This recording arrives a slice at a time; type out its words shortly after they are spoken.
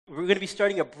we're going to be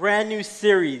starting a brand new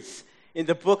series in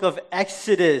the book of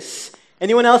Exodus.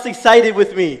 Anyone else excited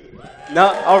with me? No?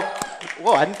 Oh,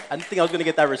 whoa, I didn't think I was going to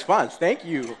get that response. Thank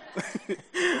you.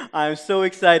 I'm so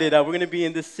excited. We're going to be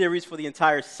in this series for the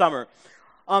entire summer.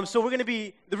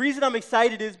 The reason I'm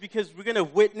excited is because we're going to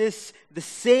witness the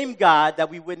same God that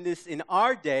we witnessed in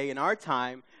our day, in our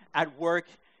time, at work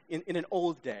in an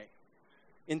old day,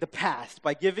 in the past,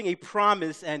 by giving a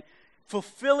promise and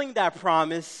fulfilling that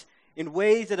promise in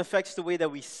ways that affects the way that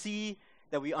we see,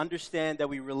 that we understand, that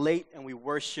we relate, and we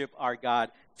worship our God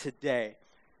today.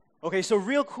 Okay, so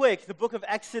real quick, the book of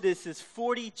Exodus is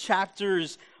 40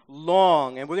 chapters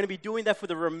long, and we're going to be doing that for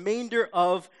the remainder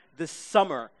of the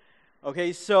summer.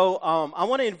 Okay, so I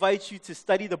want to invite you to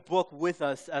study the book with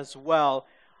us as well.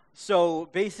 So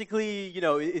basically,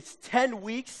 it's 10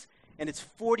 weeks, and it's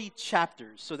 40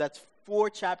 chapters. So that's 4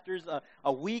 chapters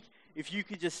a week. If you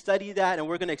could just study that, and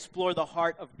we're going to explore the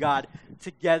heart of God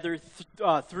together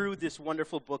through this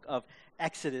wonderful book of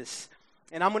Exodus.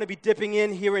 And I'm going to be dipping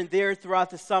in here and there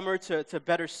throughout the summer to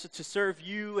serve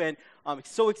you. And I'm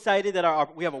so excited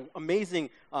that we have an amazing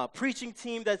preaching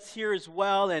team that's here as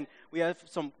well. And we have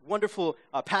some wonderful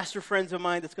pastor friends of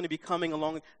mine that's going to be coming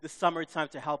along this summertime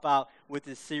to help out with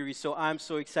this series. So I'm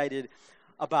so excited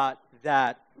about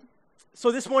that. So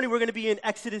this morning we're going to be in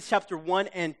Exodus chapter 1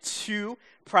 and 2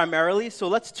 primarily. So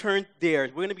let's turn there.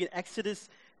 We're going to be in Exodus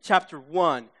chapter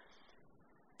 1.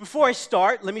 Before I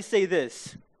start, let me say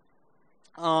this.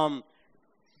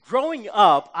 Growing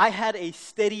up, I had a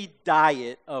steady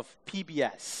diet of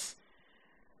PBS.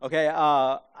 Okay,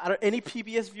 any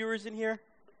PBS viewers in here?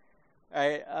 All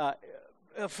right,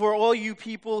 for all you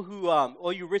people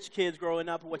all you rich kids growing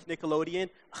up who watch Nickelodeon,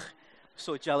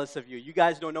 so jealous of you. You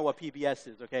guys don't know what PBS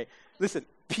is, okay? Listen,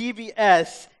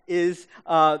 PBS is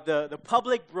the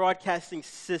public broadcasting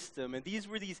system, and these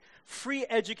were these free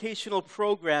educational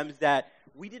programs that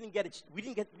we didn't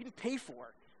pay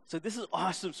for. So this is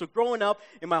awesome. So growing up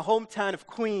in my hometown of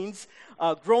Queens,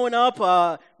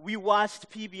 we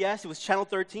watched PBS. It was Channel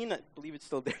 13. I believe it's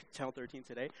still there, Channel 13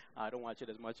 today. I don't watch it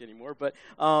as much anymore. But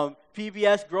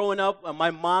PBS, growing up,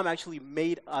 my mom actually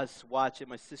made us watch it.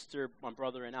 My sister, my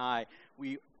brother, and I,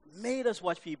 we made us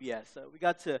watch PBS. We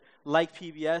got to like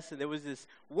PBS, and there was this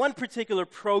one particular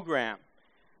program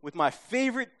with my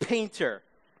favorite painter.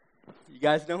 You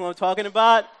guys know who I'm talking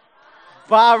about?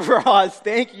 Bob Ross,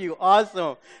 thank you,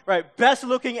 awesome. Right, best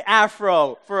looking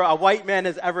afro for a white man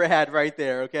has ever had right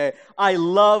there, okay? I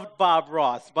loved Bob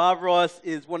Ross. Bob Ross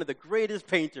is one of the greatest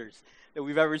painters that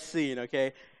we've ever seen,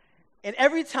 okay? And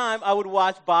every time I would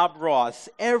watch Bob Ross,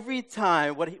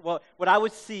 what I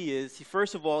would see is,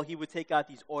 first of all, he would take out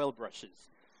these oil brushes.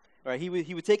 Right? He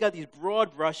would take out these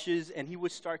broad brushes, and he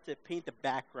would start to paint the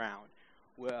background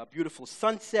with a beautiful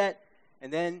sunset.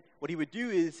 And then what he would do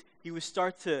is he would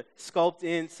start to sculpt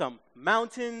in some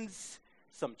mountains,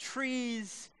 some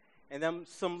trees, and then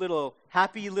some little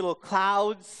happy little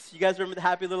clouds. You guys remember the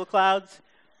happy little clouds?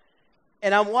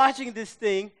 And I'm watching this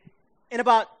thing, and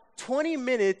about 20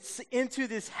 minutes into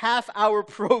this half-hour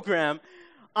program,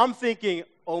 I'm thinking,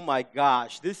 oh my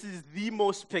gosh, this is the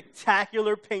most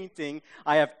spectacular painting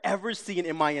I have ever seen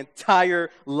in my entire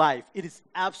life. It is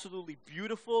absolutely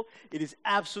beautiful. It is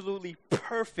absolutely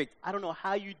perfect. I don't know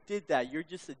how you did that. You're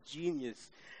just a genius,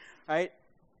 right?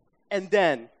 And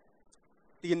then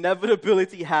the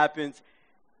inevitability happens.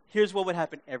 Here's what would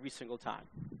happen every single time.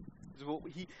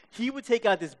 He would take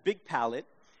out this big palette,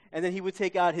 and then he would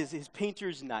take out his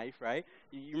painter's knife, right?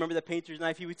 You remember the painter's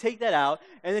knife? He would take that out,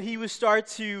 and then he would start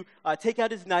to take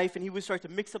out his knife, and he would start to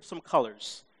mix up some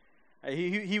colors.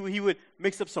 He would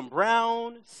mix up some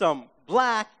brown, some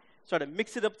black, start to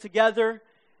mix it up together.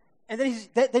 And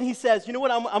then he says, you know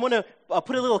what, I'm going to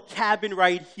put a little cabin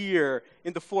right here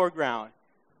in the foreground.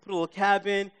 Put a little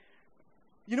cabin.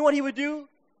 You know what he would do?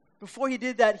 Before he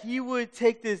did that, he would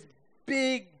take this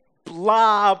big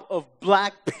blob of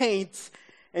black paint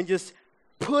and just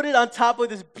put it on top of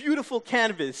this beautiful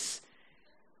canvas.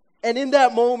 And in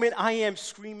that moment, I am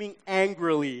screaming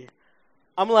angrily.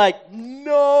 I'm like,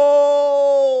 no,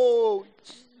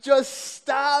 just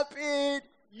stop it,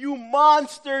 you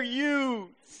monster, you.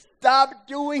 Stop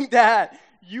doing that.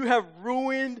 You have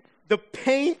ruined the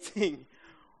painting.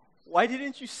 Why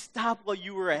didn't you stop while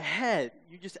you were ahead?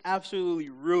 You just absolutely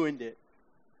ruined it.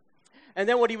 And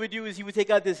then what he would do is he would take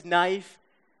out this knife,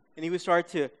 and he would start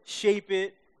to shape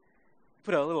it.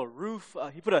 Put a little roof.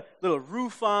 He put a little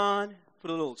roof on. Put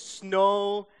a little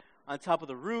snow on top of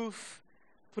the roof.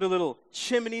 Put a little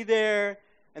chimney there,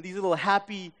 and these little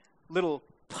happy little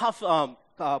puffs of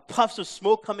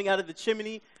smoke coming out of the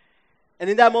chimney. And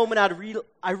in that moment,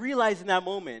 I realized in that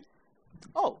moment,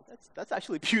 oh, that's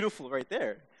actually beautiful right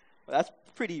there. Well, that's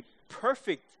pretty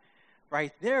perfect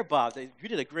right there, Bob. You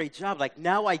did a great job. Like,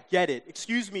 now I get it.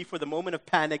 Excuse me for the moment of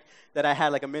panic that I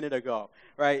had like a minute ago,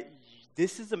 right?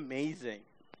 This is amazing.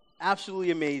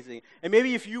 Absolutely amazing. And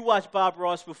maybe if you watched Bob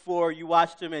Ross before, you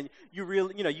watched him and you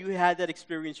had that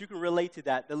experience, you can relate to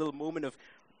that little moment of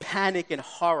panic and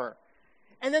horror.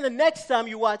 And then the next time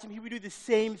you watch him, he would do the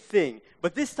same thing.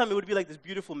 But this time it would be like this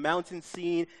beautiful mountain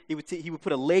scene. He would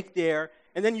put a lake there.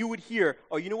 And then you would hear,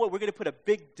 oh, you know what? We're going to put a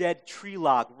big dead tree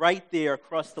log right there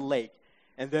across the lake.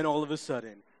 And then all of a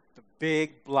sudden, the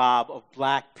big blob of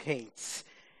black paint.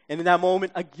 And in that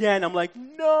moment, again, I'm like,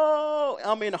 no,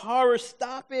 I'm in horror,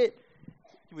 stop it.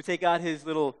 He would take out his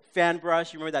little fan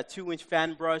brush. You remember that 2-inch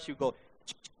fan brush? He would go,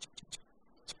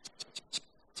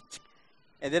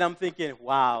 and then I'm thinking,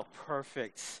 wow,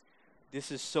 perfect.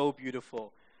 This is so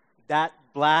beautiful. That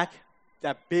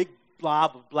big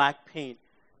blob of black paint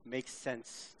makes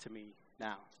sense to me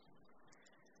now.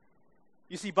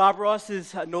 You see, Bob Ross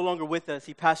is no longer with us.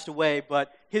 He passed away,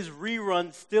 but his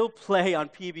reruns still play on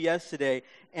PBS today.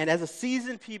 And as a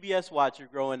seasoned PBS watcher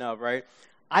growing up, right,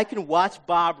 I can watch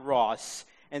Bob Ross,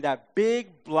 and that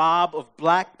big blob of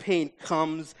black paint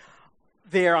comes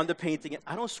there on the painting, and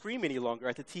I don't scream any longer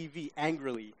at the TV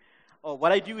angrily.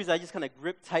 What I do is I just kind of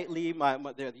grip tightly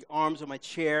the arms of my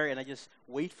chair, and I just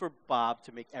wait for Bob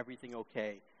to make everything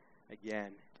okay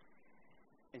again.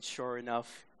 And sure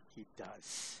enough, he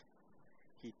does.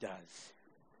 He does.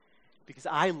 Because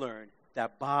I learned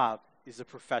that Bob is a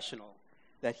professional,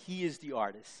 that he is the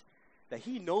artist, that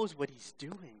he knows what he's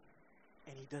doing,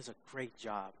 and he does a great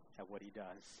job at what he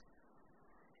does.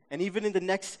 And even in the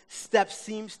next step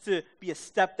seems to be a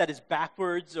step that is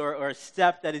backwards or a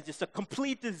step that is just a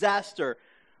complete disaster.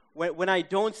 When I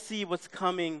don't see what's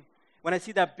coming, when I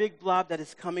see that big blob that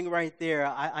is coming right there,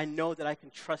 I know that I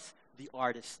can trust the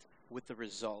artist with the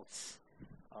results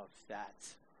of that.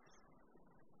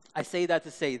 I say that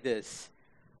to say this.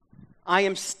 I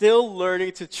am still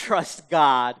learning to trust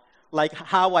God like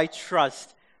how I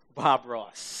trust Bob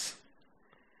Ross.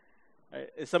 Right?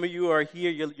 Some of you are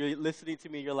here, you're listening to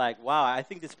me, you're like, wow, I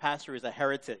think this pastor is a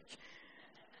heretic.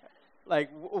 Like,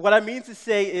 what I mean to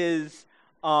say is,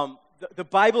 the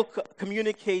Bible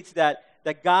communicates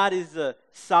that God is the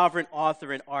sovereign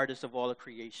author and artist of all of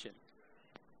creation.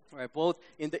 Right? Both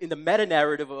in the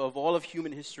meta-narrative of all of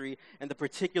human history and the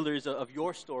particulars of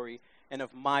your story and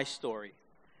of my story.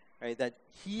 Right? That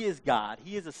He is God.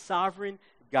 He is a sovereign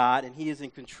God, and He is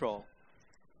in control.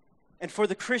 And for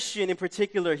the Christian in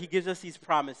particular, He gives us these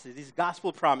promises, these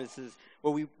gospel promises,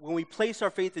 where when we place our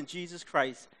faith in Jesus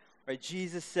Christ, right,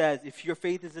 Jesus says, if your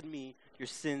faith is in me, your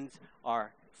sins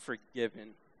are forgiven.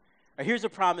 Right, here's a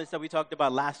promise that we talked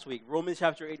about last week, Romans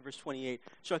chapter 8, verse 28.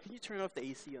 Sean, can you turn off the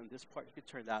AC on this part? You could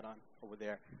turn that on over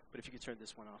there, but if you could turn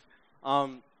this one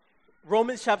off.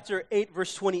 Romans chapter 8,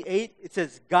 verse 28, it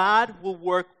says, God will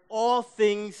work all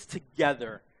things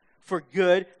together for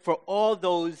good for all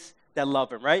those that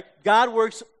love Him, right? God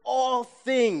works all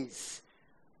things.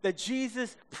 That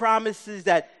Jesus promises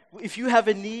that if you have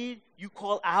a need, you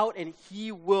call out and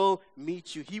He will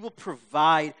meet you. He will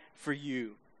provide for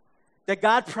you. That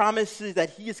God promises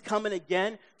that He is coming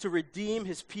again to redeem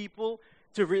His people,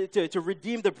 to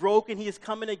redeem the broken. He is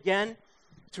coming again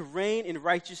to reign in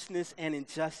righteousness and in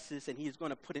justice, and He is going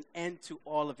to put an end to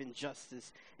all of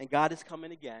injustice. And God is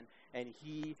coming again, and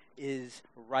He is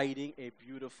writing a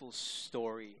beautiful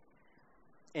story.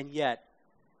 And yet,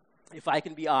 if I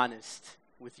can be honest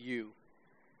with you,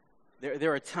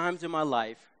 there are times in my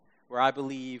life where I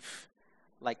believe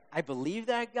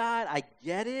that God, I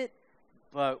get it,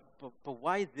 but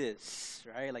why this,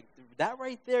 right? Like, that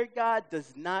right there, God,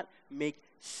 does not make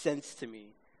sense to me.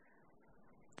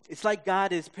 It's like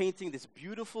God is painting this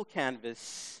beautiful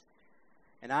canvas,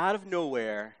 and out of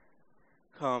nowhere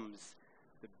comes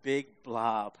the big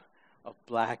blob of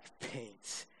black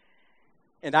paint.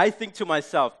 And I think to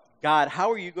myself, God,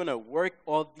 how are you going to work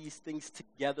all these things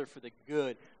together for the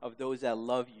good of those that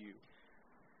love you?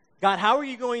 God, how are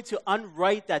you going to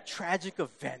unwrite that tragic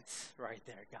event right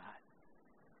there, God?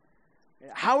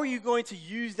 How are you going to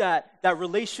use that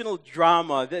relational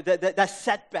drama, that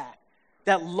setback,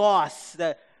 that loss,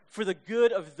 for the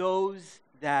good of those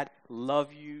that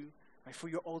love you, right, for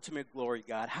your ultimate glory,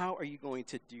 God? How are you going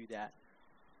to do that?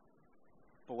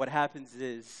 But what happens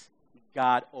is,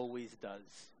 God always does.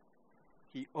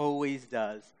 He always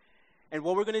does. And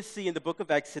what we're going to see in the book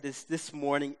of Exodus this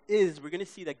morning is we're going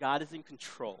to see that God is in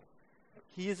control.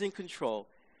 He is in control.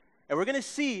 And we're going to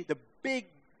see the big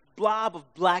blob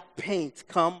of black paint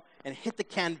come and hit the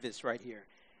canvas right here.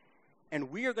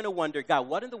 And we are going to wonder, God,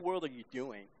 what in the world are you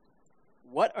doing?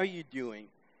 What are you doing?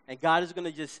 And God is going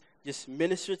to just just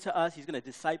minister to us. He's going to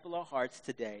disciple our hearts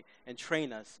today and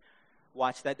train us.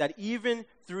 Watch that even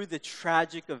through the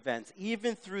tragic events,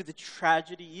 even through the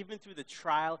tragedy, even through the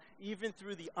trial, even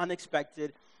through the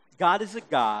unexpected, God is a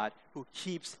God who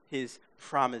keeps his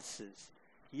promises.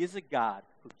 He is a God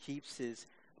who keeps his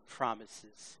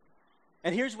promises.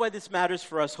 And here's why this matters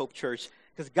for us, Hope Church,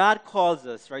 because God calls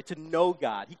us, right, to know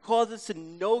God. He calls us to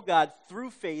know God through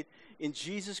faith in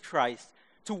Jesus Christ,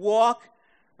 to walk,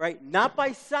 right, not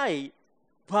by sight,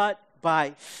 but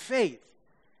by faith.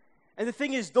 And the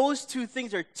thing is, those two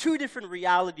things are two different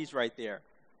realities right there.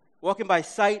 Walking by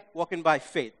sight, walking by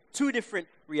faith. Two different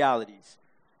realities.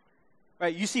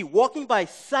 Right? You see, walking by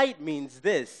sight means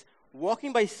this.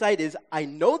 Walking by sight is, I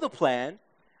know the plan,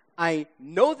 I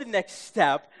know the next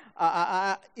step.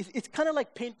 It's kind of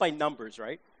like paint by numbers,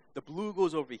 right? The blue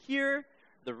goes over here,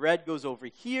 the red goes over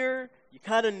here. You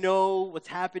kind of know what's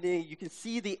happening. You can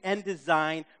see the end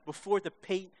design before the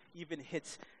paint even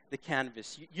hits the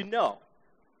canvas. You know.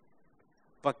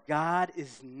 But God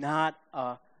is not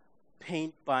a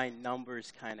paint by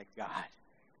numbers kind of God.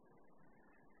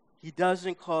 He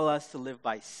doesn't call us to live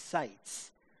by sight,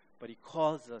 but he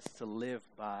calls us to live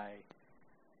by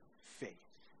faith.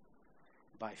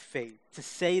 By faith. To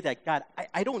say that, God,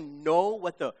 I don't know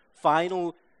what the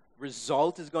final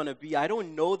result is going to be. I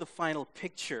don't know the final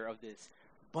picture of this,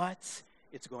 but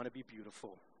it's going to be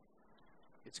beautiful.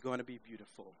 It's going to be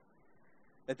beautiful.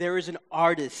 That there is an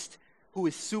artist who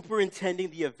is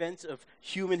superintending the events of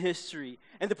human history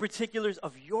and the particulars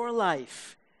of your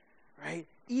life, right?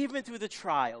 Even through the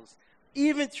trials,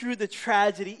 even through the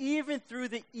tragedy, even through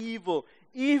the evil,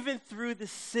 even through the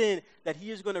sin, that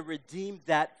he is going to redeem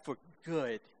that for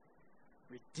good.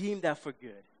 Redeem that for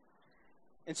good.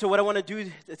 And so what I want to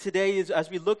do today is, as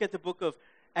we look at the book of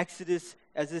Exodus,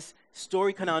 as this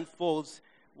story kind of unfolds,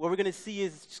 what we're going to see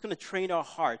is just going to train our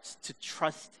hearts to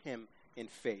trust him in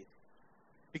faith.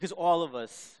 Because all of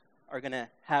us are going to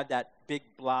have that big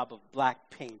blob of black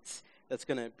paint that's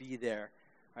going to be there.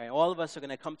 Right? All of us are going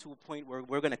to come to a point where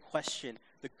we're going to question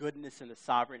the goodness and the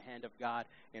sovereign hand of God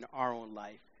in our own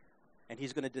life. And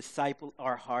he's going to disciple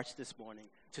our hearts this morning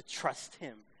to trust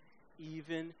him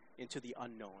even into the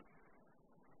unknown.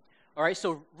 All right,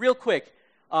 so real quick,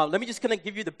 let me just kind of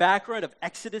give you the background of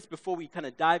Exodus before we kind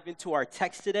of dive into our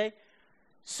text today.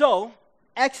 So,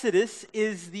 Exodus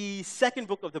is the second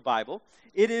book of the Bible.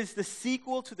 It is the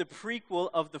sequel to the prequel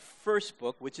of the first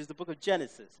book, which is the book of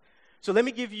Genesis. So let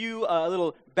me give you a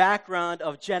little background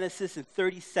of Genesis in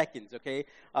 30 seconds, okay?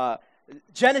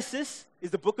 Genesis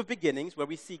is the book of beginnings where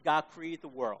we see God create the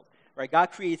world, right?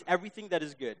 God creates everything that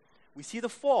is good. We see the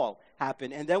fall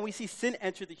happen, and then we see sin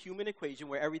enter the human equation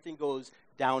where everything goes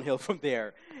downhill from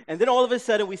there. And then all of a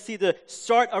sudden, we see the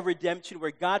start of redemption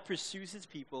where God pursues his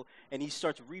people, and he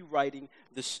starts rewriting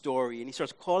the story, and he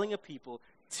starts calling a people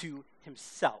to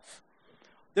himself.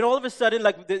 Then all of a sudden,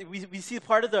 we see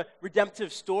part of the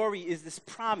redemptive story is this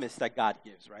promise that God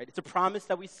gives, right? It's a promise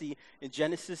that we see in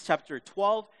Genesis chapter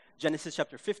 12, Genesis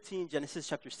chapter 15, Genesis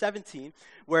chapter 17,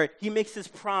 where he makes this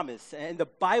promise. And the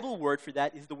Bible word for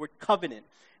that is the word covenant.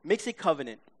 Makes a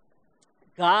covenant.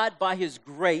 God, by his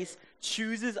grace,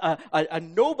 chooses a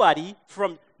nobody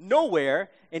from nowhere,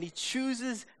 and he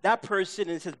chooses that person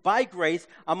and says, by grace,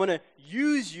 I'm going to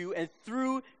use you, and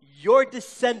through your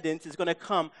descendants is going to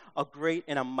come a great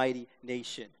and a mighty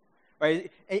nation.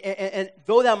 Right? And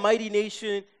though that mighty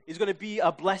nation is going to be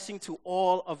a blessing to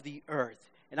all of the earth,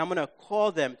 and I'm going to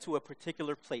call them to a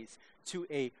particular place, to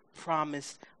a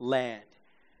promised land.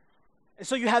 And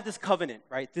so you have this covenant,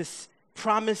 right? This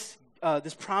promise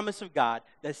of God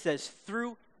that says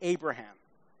through Abraham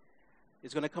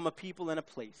is going to come a people and a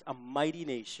place, a mighty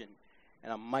nation,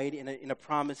 and a mighty in a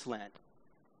promised land.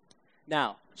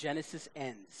 Now, Genesis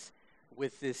ends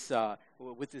with this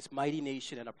mighty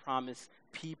nation and a promised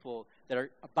people that are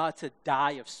about to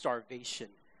die of starvation.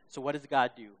 So what does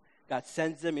God do? God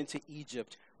sends them into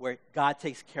Egypt where God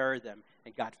takes care of them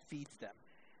and God feeds them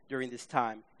during this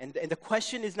time. And the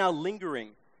question is now lingering.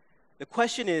 The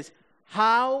question is,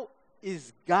 how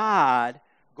is God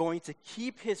going to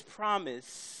keep his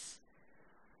promise,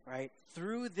 right,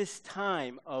 through this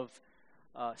time of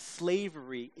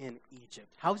slavery in Egypt?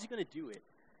 How is he going to do it?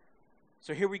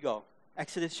 So here we go.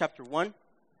 Exodus chapter 1.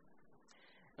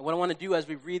 And what I want to do as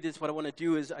we read this, what I want to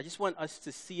do is I just want us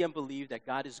to see and believe that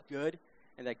God is good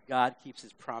and that God keeps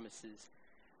his promises.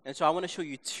 And so I want to show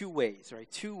you two ways,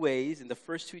 right? Two ways in the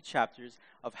first two chapters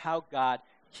of how God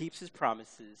keeps his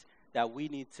promises that we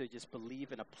need to just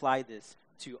believe and apply this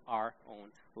to our own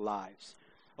lives.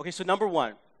 Okay, so number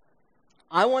one,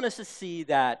 I want us to see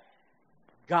that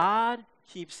God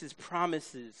keeps his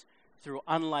promises through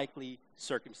unlikely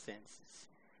circumstances.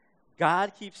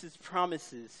 God keeps his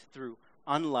promises through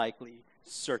unlikely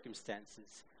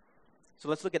circumstances. So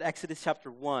let's look at Exodus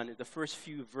chapter 1, the first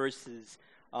few verses.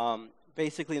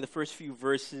 Basically, in the first few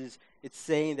verses, it's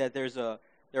saying that there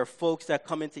are folks that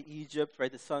come into Egypt,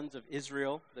 right, the sons of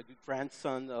Israel, the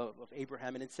grandson of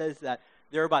Abraham, and it says that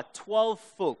there are about 12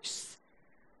 folks.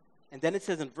 And then it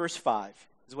says in verse 5, this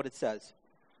is what it says.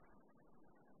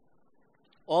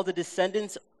 All the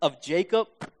descendants of Jacob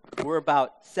were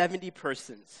about 70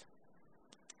 persons.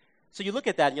 So you look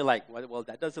at that and you're like, well,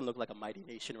 that doesn't look like a mighty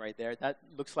nation right there. That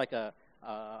looks like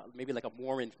maybe like a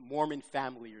Mormon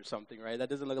family or something, right? That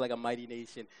doesn't look like a mighty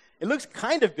nation. It looks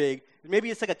kind of big.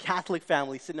 Maybe it's like a Catholic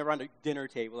family sitting around a dinner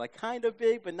table, like kind of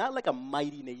big, but not like a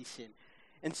mighty nation.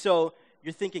 And so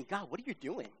you're thinking, God, what are you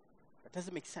doing? That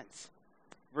doesn't make sense.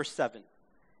 Verse 7,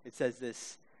 it says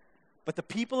this, but the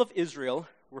people of Israel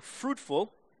were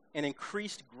fruitful and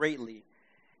increased greatly,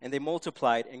 and they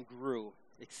multiplied and grew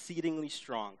exceedingly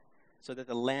strong, so that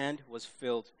the land was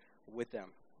filled with them.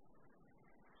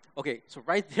 Okay, so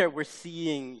right there we're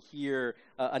seeing here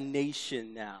a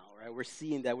nation now, right? We're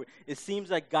seeing that. It seems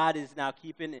like God is now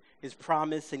keeping his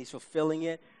promise and he's fulfilling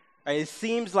it. Right? It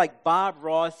seems like Bob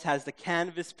Ross has the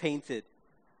canvas painted.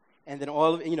 And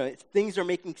then things are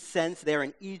making sense. They're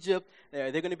in Egypt.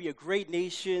 They're going to be a great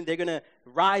nation. They're going to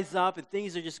rise up, and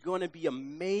things are just going to be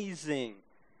amazing.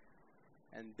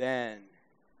 And then,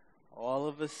 all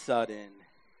of a sudden,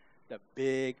 the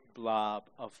big blob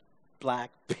of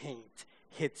black paint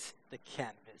hits the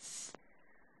canvas.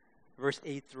 Verse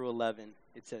 8 through 11,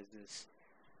 it says this.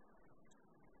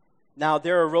 Now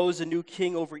there arose a new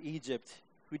king over Egypt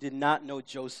who did not know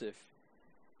Joseph.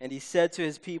 And he said to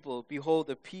his people, behold,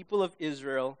 the people of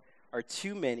Israel are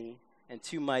too many and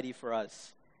too mighty for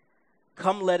us.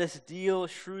 Come, let us deal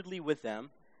shrewdly with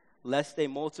them, lest they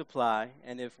multiply,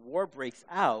 and if war breaks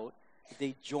out,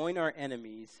 they join our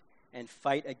enemies and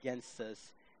fight against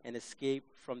us and escape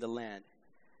from the land.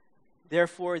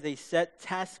 Therefore they set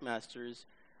taskmasters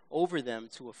over them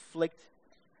to afflict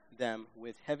them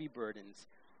with heavy burdens.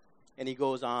 And he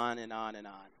goes on and on and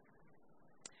on.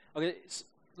 Okay, so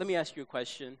let me ask you a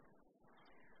question.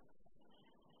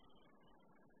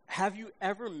 Have you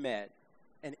ever met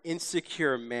an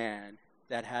insecure man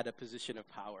that had a position of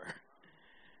power?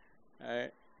 All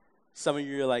right. Some of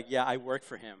you are like, yeah, I work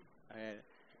for him. All right.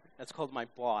 That's called my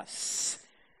boss.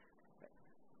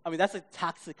 I mean, that's a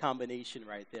toxic combination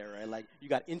right there, right? Like, you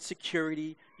got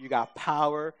insecurity, you got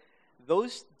power.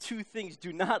 Those two things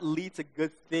do not lead to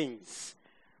good things.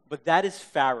 But that is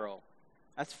Pharaoh.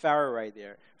 That's Pharaoh right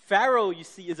there. Pharaoh, you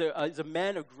see, is a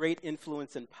man of great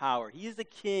influence and power. He is the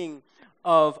king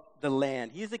of the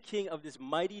land. He is the king of this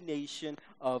mighty nation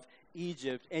of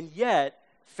Egypt. And yet,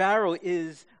 Pharaoh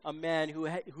is a man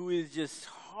who is just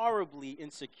horribly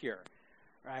insecure,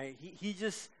 right?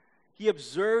 He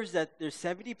observes that there's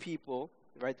 70 people,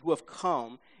 right, who have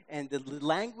come, and the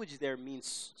language there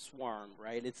means swarm,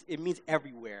 right? It means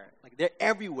everywhere. Like, they're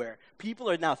everywhere. People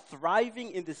are now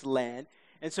thriving in this land.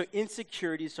 And so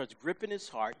insecurity starts gripping his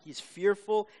heart. He's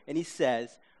fearful, and he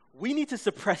says, we need to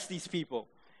suppress these people.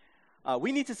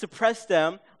 We need to suppress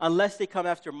them unless they come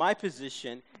after my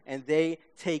position and they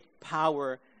take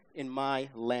power in my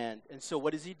land. And so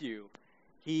what does he do?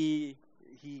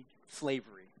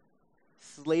 Slavery.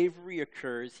 Slavery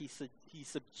occurs. He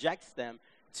subjects them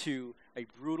to a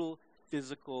brutal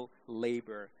physical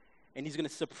labor, and he's going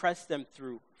to suppress them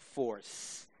through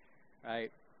force,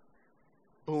 right?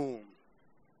 Boom.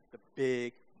 The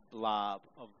big blob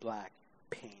of black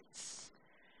paints.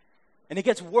 And it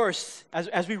gets worse.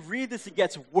 As we read this, it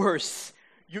gets worse.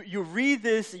 You read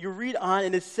this, you read on,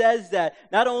 and it says that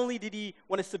not only did he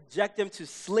want to subject them to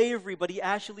slavery, but he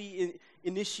actually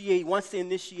wants to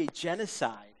initiate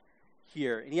genocide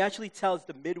here. And he actually tells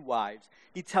the midwives,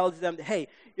 he tells them, hey,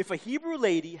 if a Hebrew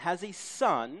lady has a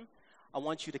son, I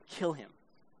want you to kill him.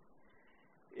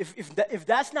 If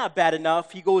that's not bad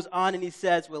enough, he goes on and he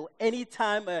says, well,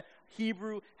 anytime a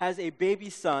Hebrew has a baby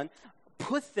son,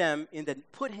 put him in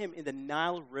the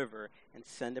Nile River and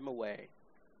send him away.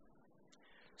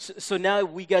 So now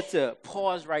we get to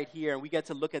pause right here and we get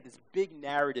to look at this big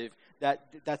narrative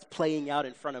that's playing out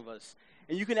in front of us.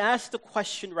 And you can ask the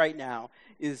question right now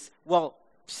is, well,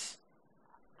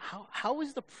 how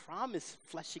is the promise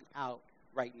fleshing out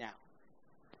right now?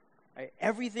 Right?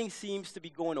 Everything seems to be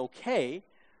going okay.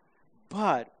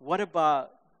 But what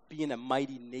about being a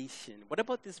mighty nation? What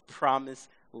about this promised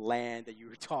land that you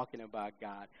were talking about,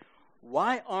 God?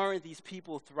 Why aren't these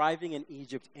people thriving in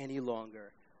Egypt any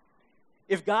longer?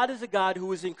 If God is a God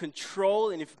who is in control,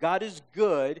 and if God is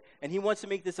good, and he wants to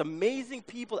make this amazing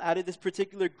people out of this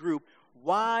particular group,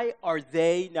 why are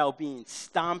they now being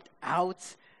stomped out?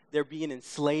 they're being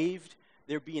enslaved,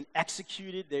 they're being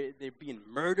executed, they're being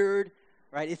murdered,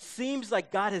 right? It seems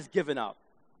like God has given up.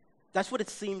 That's what it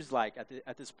seems like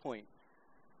at this point.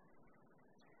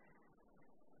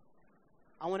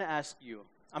 I want to ask you,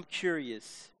 I'm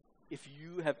curious if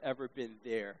you have ever been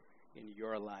there in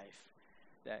your life,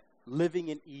 that living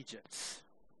in Egypt.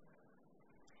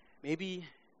 Maybe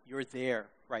you're there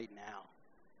right now.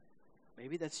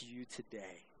 Maybe that's you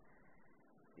today.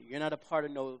 You're not a part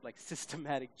of no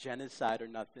systematic genocide or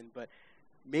nothing, but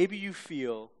maybe you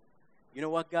feel, you know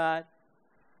what, God?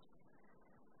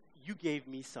 You gave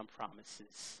me some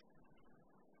promises.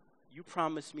 You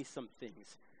promised me some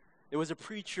things. There was a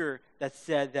preacher that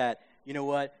said that, you know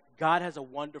what, God has a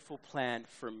wonderful plan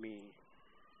for me.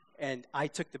 And I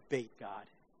took the bait, God.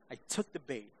 I took the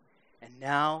bait. And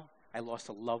now I lost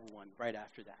a loved one right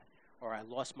after that. Or I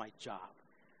lost my job.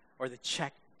 Or the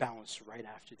check bounced right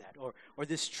after that. Or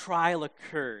this trial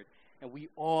occurred. And we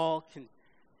all can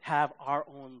have our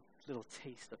own little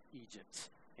taste of Egypt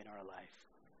in our life.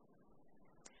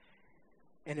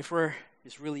 And if we're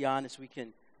just really honest, we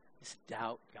can just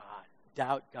doubt God.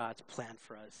 Doubt God's plan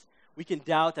for us. We can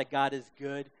doubt that God is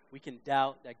good. We can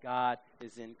doubt that God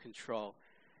is in control.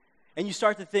 And you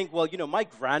start to think, well, my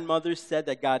grandmother said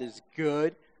that God is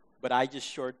good, but I just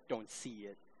sure don't see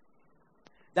it.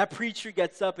 That preacher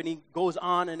gets up and he goes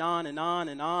on and on and on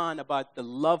and on about the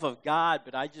love of God,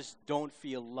 but I just don't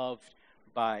feel loved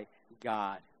by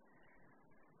God.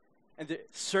 And the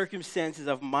circumstances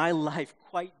of my life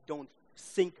quite don't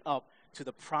sync up to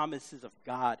the promises of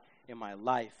God in my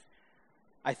life.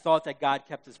 I thought that God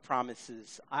kept his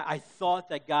promises. I thought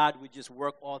that God would just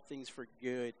work all things for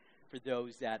good for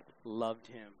those that loved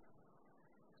him.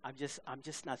 I'm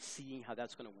just not seeing how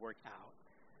that's going to work out.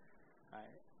 All right.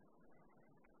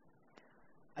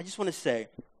 I just want to say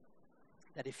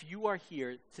that if you are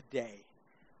here today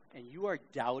and you are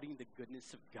doubting the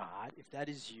goodness of God, if that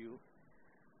is you,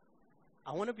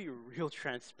 I want to be real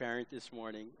transparent this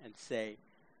morning and say,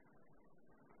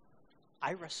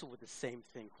 I wrestle with the same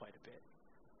thing quite a bit.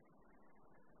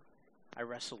 I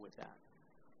wrestle with that.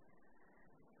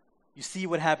 You see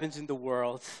what happens in the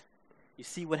world. You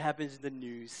see what happens in the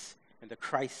news and the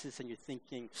crisis, and you're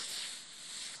thinking,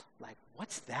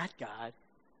 what's that, God?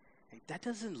 That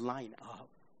doesn't line up,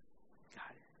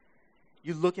 God.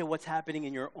 You look at what's happening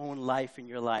in your own life, and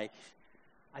you're like,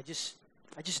 I just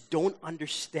don't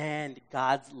understand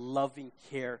God's loving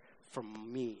care for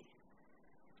me.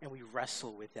 And we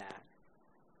wrestle with that.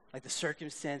 The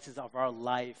circumstances of our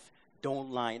life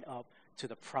don't line up to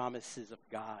the promises of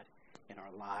God in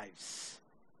our lives.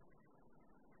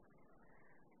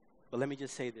 But let me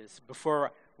just say this.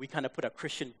 Before we kind of put a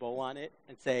Christian bow on it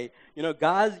and say,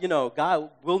 God,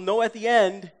 we'll know at the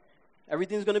end,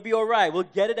 everything's going to be all right. We'll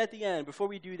get it at the end. Before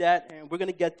we do that, and we're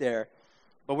going to get there.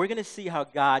 But we're going to see how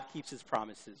God keeps his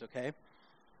promises, okay?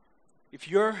 If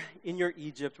you're in your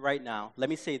Egypt right now, let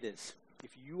me say this.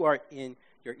 If you are in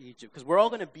your Egypt, because we're all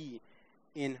going to be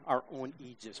in our own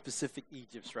Egypt, specific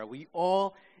Egypts, right?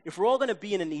 If we're all going to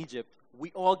be in an Egypt,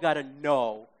 we all got to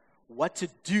know what to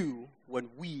do when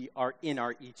we are in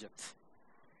our Egypt.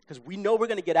 Because we know we're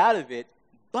going to get out of it,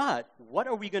 but what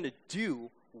are we going to do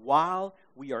while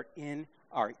we are in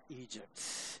our Egypt?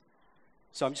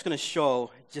 So I'm just going to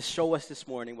show us this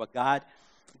morning what God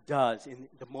does in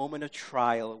the moment of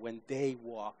trial when they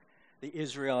walk, the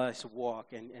Israelites walk,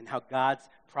 and how God's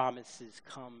promises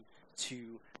come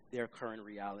to their current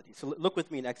reality. So look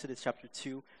with me in Exodus chapter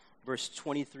 2, verse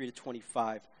 23 to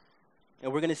 25.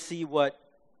 And we're going to see what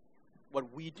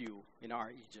we do in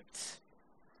our Egypt.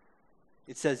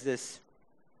 It says this: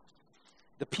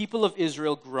 the people of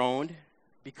Israel groaned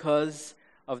because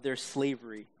of their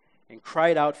slavery and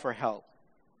cried out for help.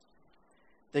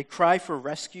 They cry for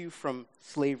rescue from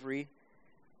slavery.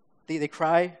 They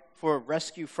cry for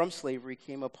rescue from slavery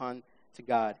came upon to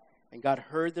God. And God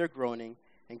heard their groaning,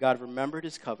 and God remembered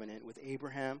his covenant with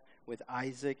Abraham, with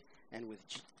Isaac, and with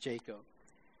Jacob.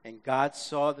 And God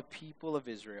saw the people of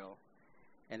Israel,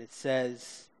 and it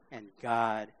says, and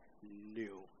God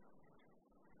knew.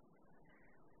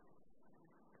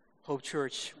 Hope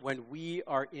Church, when we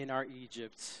are in our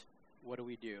Egypt, what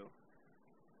do?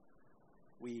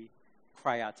 We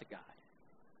cry out to God.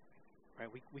 Right?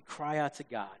 We cry out to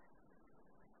God.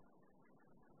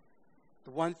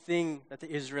 The one thing that the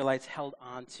Israelites held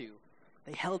on to,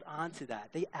 they held on to that.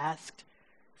 They asked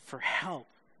for help.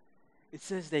 It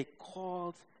says they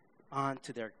called on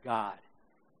to their God.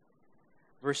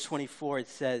 Verse 24, it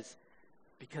says,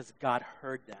 because God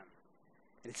heard them.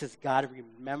 And it says God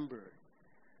remembered.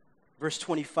 Verse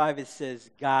 25, it says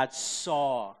God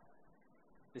saw.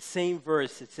 The same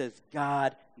verse, it says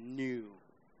God knew.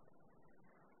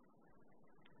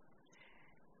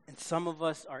 some of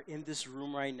us are in this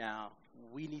room right now.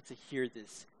 We need to hear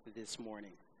this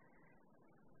morning.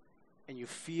 And you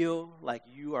feel like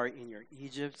you are in your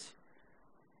Egypt,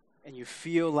 and you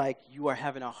feel like you are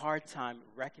having a hard time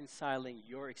reconciling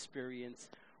your experience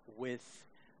with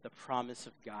the promise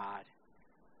of God.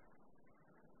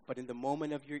 But in the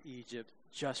moment of your Egypt,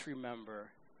 just remember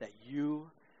that you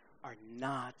are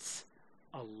not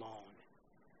alone.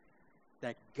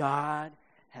 That God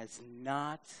has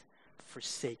not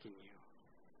forsaken you.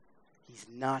 He's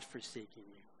not forsaken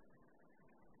you.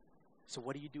 So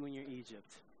what do you do in your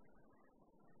Egypt?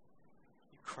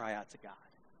 You cry out to God.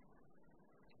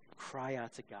 You cry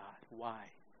out to God. Why?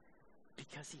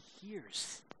 Because he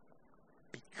hears.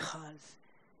 Because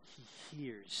he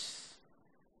hears.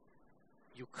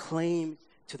 You claim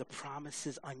to the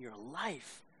promises on your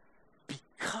life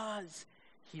because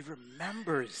he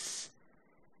remembers.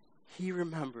 He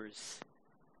remembers.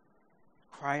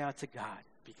 Cry out to God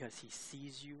because he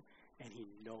sees you and he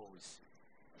knows.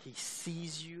 He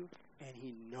sees you and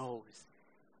he knows.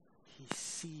 He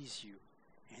sees you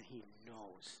and he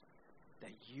knows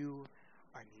that you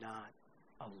are not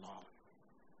alone.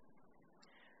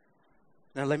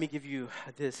 Now let me give you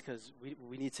this because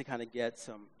we need to kind of get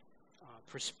some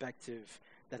perspective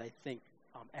that I think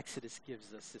Exodus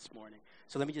gives us this morning.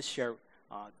 So let me just share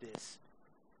this.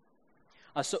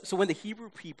 So when the Hebrew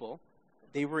people,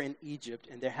 they were in Egypt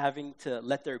and they're having to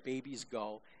let their babies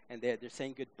go and they're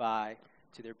saying goodbye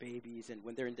to their babies, and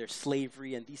when they're in their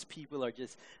slavery and these people are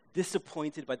just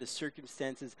disappointed by the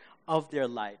circumstances of their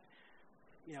life,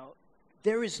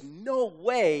 there is no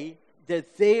way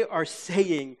that they are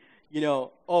saying,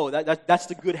 oh, that's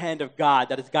the good hand of God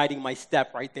that is guiding my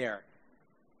step right there.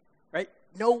 Right?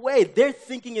 No way. They're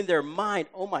thinking in their mind,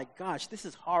 oh my gosh, this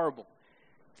is horrible.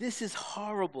 This is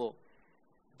horrible.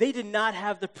 They did not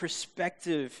have the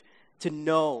perspective to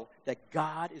know that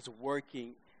God is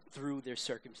working through their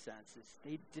circumstances.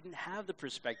 They didn't have the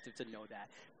perspective to know that.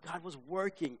 God was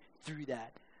working through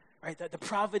that. Right? The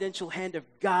providential hand of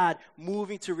God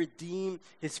moving to redeem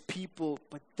his people.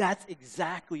 But that's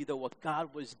exactly what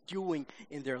God was doing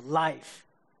in their life.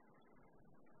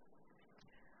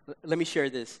 Let me share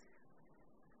this.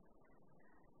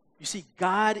 You see,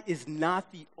 God is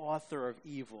not the author of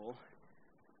evil,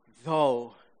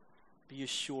 though, be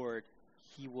assured,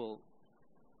 he will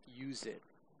use it.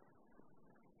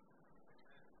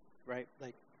 Right?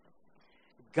 Like,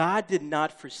 God did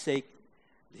not forsake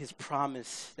his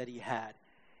promise that he had,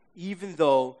 even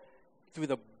though through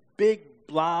the big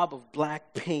blob of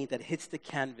black paint that hits the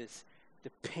canvas, the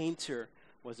painter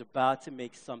was about to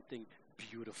make something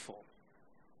beautiful.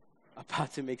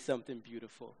 About to make something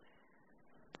beautiful.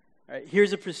 All right,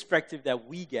 here's a perspective that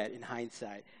we get in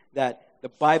hindsight, that the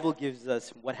Bible gives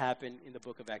us what happened in the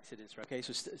book of Exodus. Okay,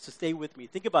 so stay with me.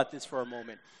 Think about this for a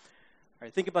moment. All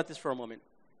right, think about this for a moment.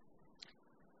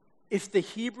 If the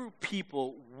Hebrew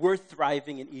people were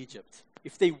thriving in Egypt,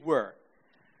 if they were,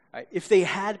 right, if they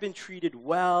had been treated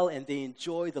well and they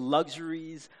enjoyed the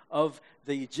luxuries of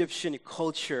the Egyptian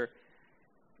culture,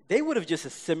 they would have just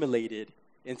assimilated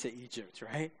into Egypt,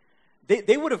 right?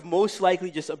 They would have most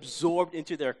likely just absorbed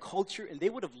into their culture, and they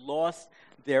would have lost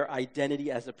their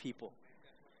identity as a people.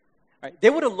 Right? They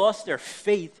would have lost their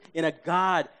faith in a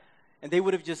God, and they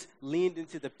would have just leaned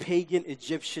into the pagan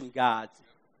Egyptian gods.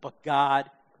 But God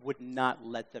would not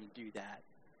let them do that.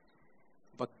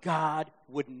 But God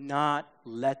would not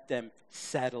let them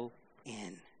settle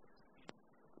in.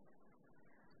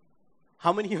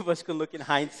 How many of us can look in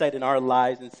hindsight in our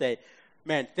lives and say,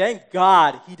 man, thank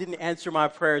God he didn't answer my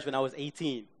prayers when I was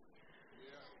 18.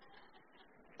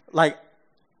 Like,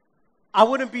 I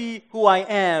wouldn't be who I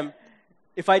am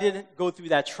if I didn't go through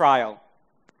that trial.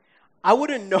 I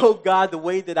wouldn't know God the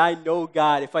way that I know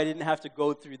God if I didn't have to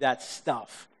go through that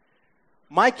stuff.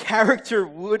 My character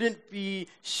wouldn't be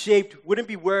shaped, wouldn't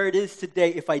be where it is today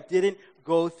if I didn't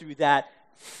go through that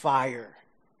fire.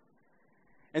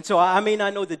 And so I may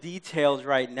not know the details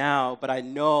right now, but I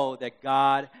know that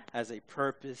God has a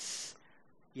purpose.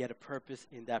 He had a purpose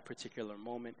in that particular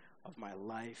moment of my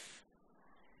life.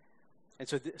 And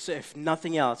so if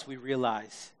nothing else, we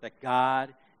realize that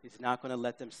God is not going to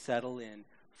let them settle in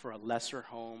for a lesser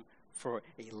home, for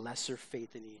a lesser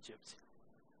faith in Egypt.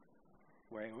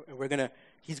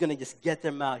 He's going to just get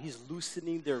them out. He's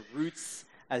loosening their roots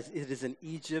as it is in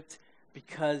Egypt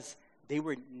because they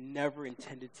were never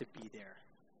intended to be there.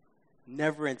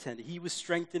 Never intended. He was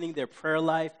strengthening their prayer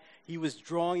life. He was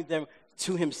drawing them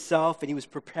to himself, and he was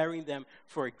preparing them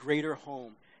for a greater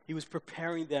home. He was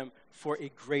preparing them for a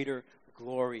greater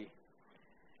glory.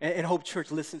 And Hope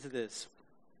Church, listen to this.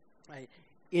 Right?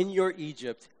 In your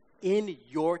Egypt, in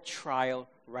your trial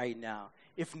right now,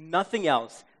 If nothing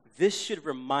else, this should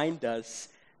remind us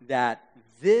that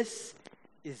this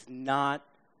is not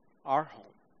our home.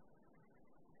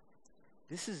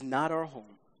 This is not our home.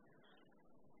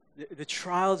 The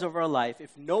trials of our life,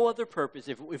 if no other purpose,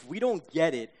 if we don't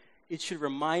get it, it should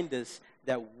remind us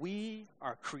that we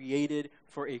are created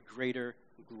for a greater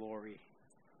glory.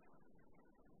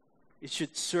 It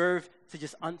should serve to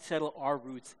just unsettle our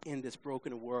roots in this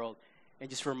broken world and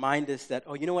just remind us that,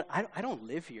 oh, you know what? I don't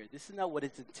live here. This is not what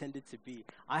it's intended to be.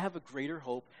 I have a greater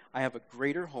hope. I have a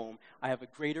greater home. I have a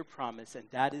greater promise, and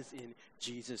that is in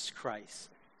Jesus Christ.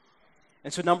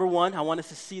 And so, number one, I want us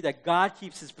to see that God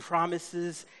keeps his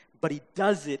promises, but he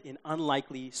does it in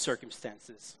unlikely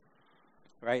circumstances,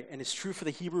 right? And it's true for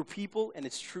the Hebrew people, and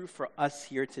it's true for us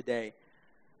here today.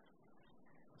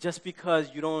 Just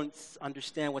because you don't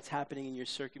understand what's happening in your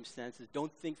circumstances,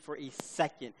 don't think for a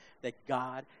second that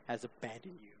God has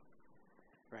abandoned you,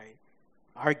 right?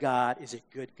 Our God is a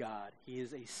good God. He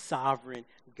is a sovereign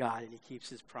God, and he keeps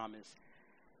his promise.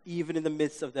 Even in the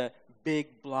midst of the big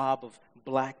blob of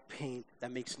black paint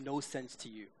that makes no sense to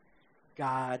you,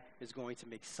 God is going to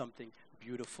make something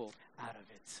beautiful out of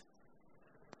it.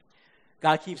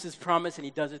 God keeps his promise, and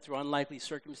he does it through unlikely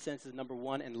circumstances, number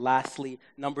one. And lastly,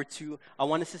 number two, I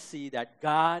want us to see that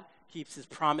God keeps his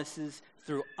promises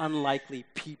through unlikely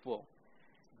people.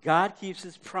 God keeps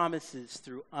his promises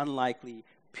through unlikely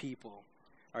people.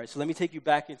 All right, so let me take you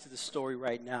back into the story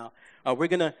right now. We're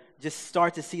going to just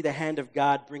start to see the hand of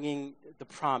God bringing the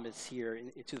promise here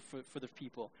for the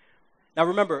people. Now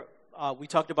remember, we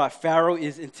talked about Pharaoh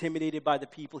is intimidated by the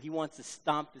people. He wants to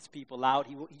stomp his people out.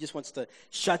 He just wants to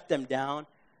shut them down.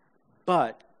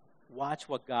 But watch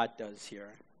what God does here.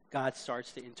 God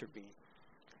starts to intervene.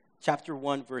 Chapter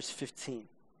 1, verse 15.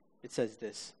 It says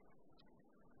this.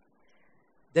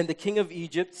 Then the king of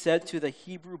Egypt said to the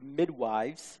Hebrew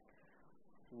midwives,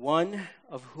 one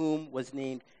of whom was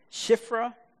named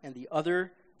Shiphrah and the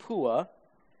other Puah,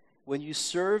 when you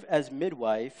serve as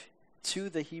midwife to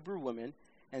the Hebrew women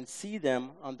and see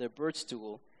them on their birth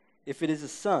stool, if it is a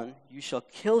son, you shall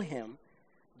kill him,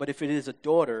 but if it is a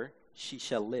daughter, she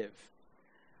shall live.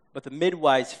 But the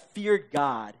midwives feared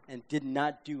God and did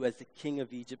not do as the king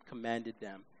of Egypt commanded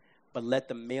them, but let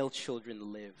the male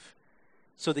children live.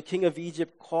 So the king of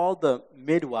Egypt called the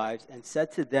midwives and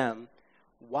said to them,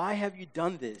 why have you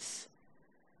done this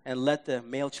and let the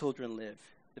male children live?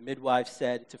 The midwife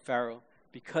said to Pharaoh,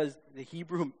 because the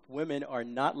Hebrew women are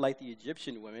not like the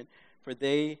Egyptian women, for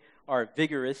they are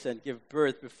vigorous and give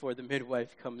birth before the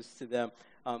midwife comes to them.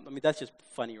 That's just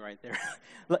funny right there.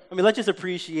 Let's just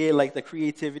appreciate, the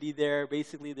creativity there.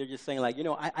 Basically, they're just saying,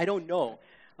 I don't know.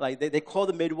 They call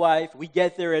the midwife. We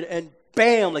get there, and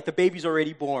bam, the baby's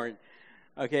already born.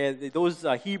 Okay, those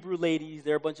Hebrew ladies,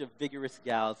 they're a bunch of vigorous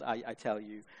gals, I tell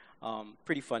you.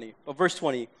 Pretty funny. But verse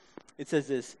 20, it says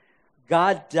this,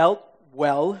 God dealt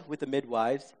well with the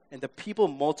midwives, and the people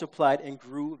multiplied and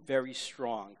grew very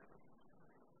strong.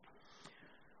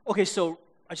 Okay, so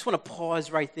I just want to pause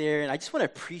right there, and I just want to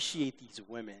appreciate these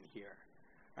women here.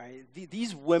 Right?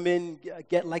 These women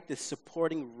get this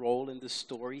supporting role in the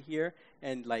story here,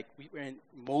 and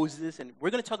Moses, and we're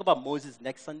going to talk about Moses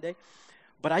next Sunday.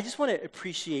 But I just want to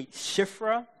appreciate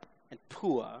Shiphrah and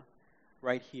Puah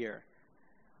right here,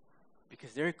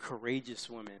 because they're courageous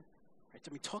women.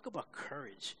 Right? Talk about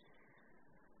courage.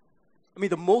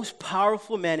 The most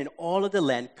powerful man in all of the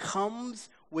land comes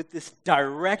with this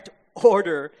direct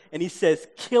order, and he says,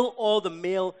 kill all the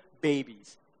male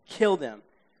babies. Kill them.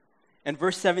 And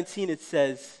verse 17, it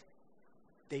says,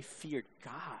 they feared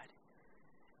God.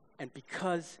 And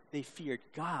because they feared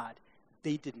God,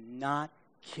 they did not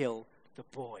kill the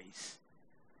boys.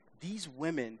 These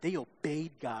women, they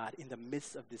obeyed God in the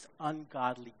midst of this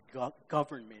ungodly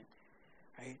government,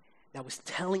 right? That was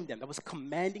telling them, that was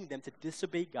commanding them to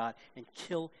disobey God and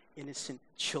kill innocent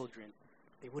children.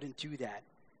 They wouldn't do that.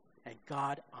 And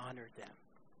God honored them.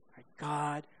 Right?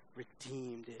 God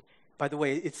redeemed it. By the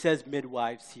way, it says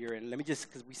midwives here, and let me just,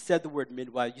 because we said the word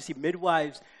midwives. You see,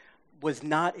 midwives was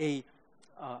not a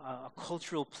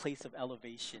cultural place of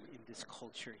elevation in this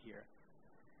culture here.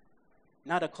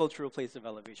 Not a cultural place of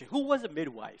elevation. Who was a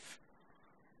midwife?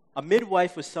 A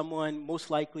midwife was someone, most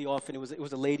likely often, it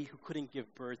was a lady who couldn't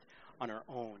give birth on her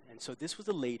own. And so this was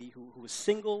a lady who was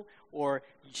single, or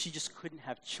she just couldn't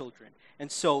have children.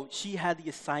 And so she had the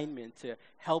assignment to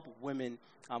help women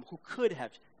who could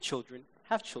have children.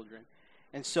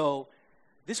 And so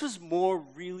this was more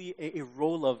really a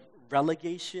role of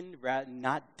relegation,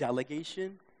 not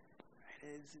delegation.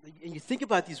 And you think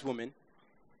about these women,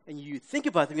 and you think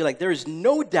about them, you're like, there is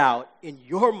no doubt in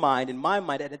your mind, in my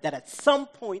mind, that at some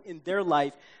point in their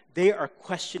life, they are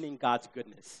questioning God's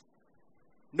goodness.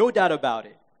 No doubt about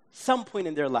it. Some point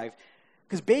in their life.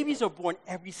 Because babies are born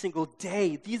every single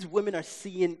day. These women are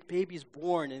seeing babies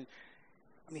born. And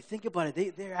I mean, think about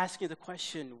it. They're asking the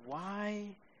question,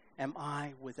 why am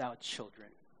I without children?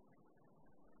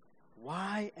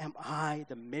 Why am I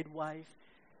the midwife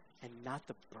and not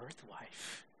the birth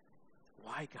wife?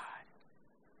 Why, God?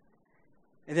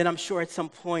 And then I'm sure at some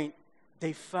point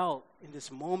they felt in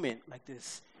this moment like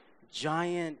this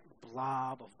giant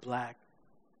blob of black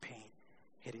paint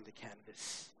hitting the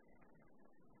canvas.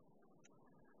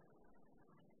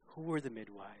 Who were the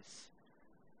midwives?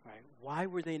 Right? Why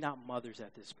were they not mothers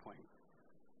at this point?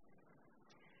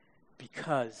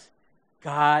 Because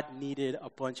God needed a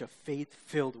bunch of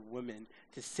faith-filled women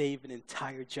to save an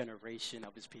entire generation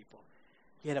of his people.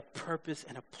 He had a purpose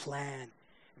and a plan.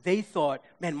 They thought,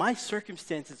 man, my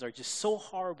circumstances are just so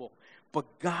horrible.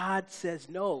 But God says,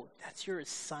 no, that's your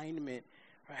assignment,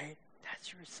 right?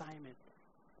 That's your assignment.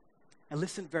 And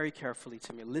listen very carefully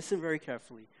to me. Listen very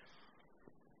carefully.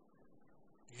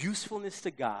 Usefulness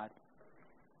to God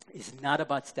is not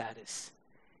about status.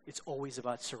 It's always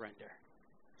about surrender.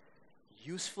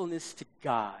 Usefulness to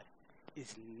God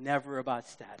is never about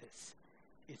status.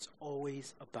 It's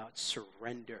always about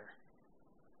surrender.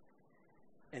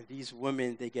 And these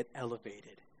women, they get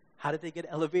elevated. How did they get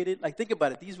elevated? Like, think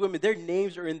about it. These women, their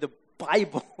names are in the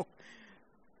Bible.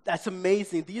 That's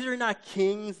amazing. These are not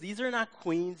kings. These are not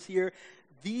queens here.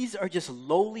 These are just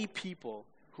lowly people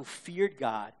who feared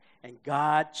God, and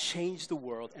God changed the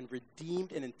world and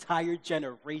redeemed an entire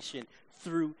generation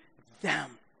through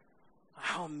them.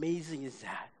 How amazing is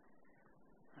that?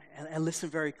 And listen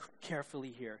very carefully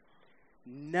here.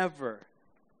 Never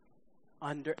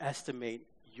underestimate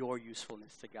your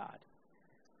usefulness to God.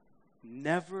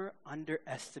 Never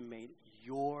underestimate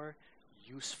your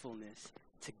usefulness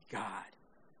to God.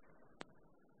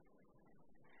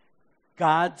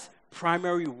 God's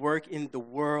primary work in the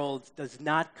world does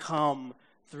not come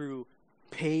through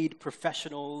paid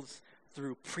professionals,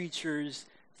 through preachers,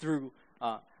 through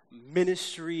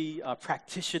ministry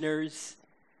practitioners.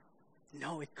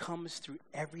 No, it comes through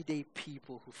everyday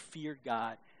people who fear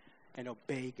God and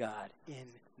obey God in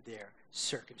their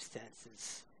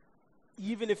circumstances,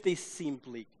 even if they seem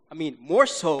bleak. I mean, more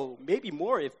so, maybe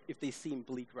more if they seem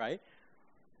bleak, right?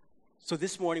 So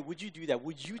this morning, would you do that?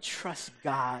 Would you trust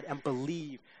God and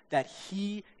believe that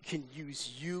he can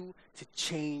use you to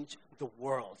change the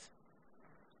world?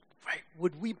 Right?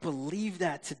 Would we believe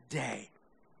that today?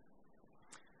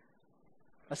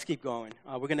 Let's keep going.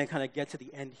 We're going to kind of get to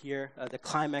the end here, the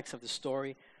climax of the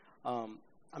story. I'm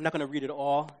not going to read it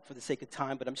all for the sake of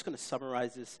time, but I'm just going to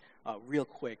summarize this real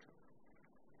quick.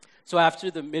 So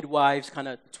after the midwives kind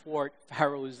of thwart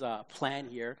Pharaoh's plan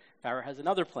here, Pharaoh has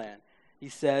another plan. He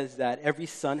says that every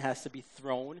son has to be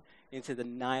thrown into the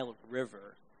Nile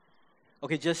River.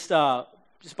 Okay, just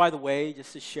by the way,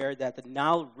 just to share that the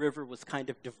Nile River was kind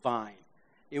of divine.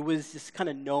 It was just kind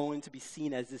of known to be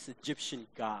seen as this Egyptian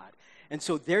god. And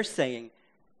so they're saying,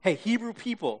 hey, Hebrew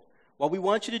people, what we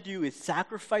want you to do is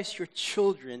sacrifice your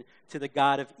children to the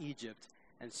god of Egypt.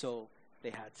 And so they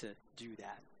had to do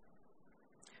that.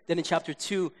 Then in chapter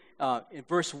 2, in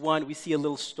verse 1, we see a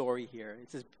little story here.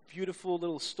 It's this beautiful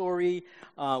little story.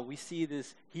 We see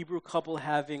this Hebrew couple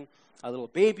having a little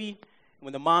baby.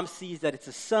 When the mom sees that it's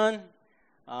a son,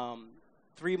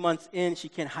 3 months in, she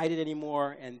can't hide it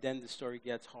anymore, and then the story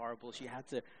gets horrible. She had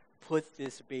to put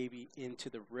this baby into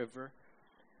the river.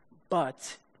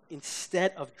 But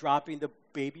instead of dropping the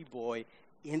baby boy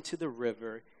into the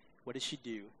river, what does she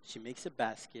do? She makes a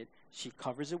basket, she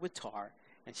covers it with tar,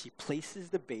 and she places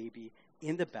the baby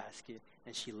in the basket,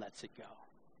 and she lets it go.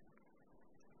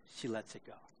 She lets it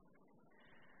go.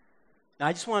 Now,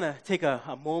 I just want to take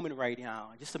a moment right now,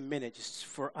 just a minute, just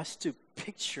for us to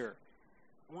picture.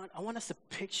 I want us to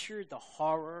picture the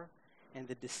horror and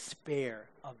the despair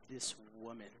of this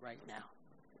woman right now.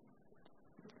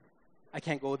 I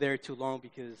can't go there too long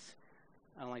because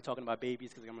I don't like talking about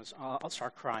babies because I'll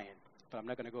start crying, but I'm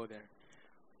not going to go there.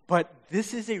 But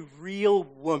this is a real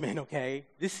woman, okay?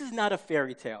 This is not a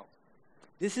fairy tale.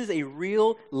 This is a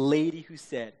real lady who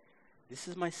said, this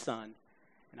is my son,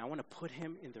 and I want to put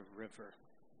him in the river.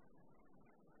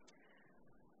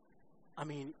 I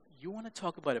mean, you want to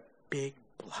talk about a big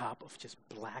blob of just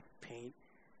black paint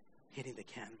hitting the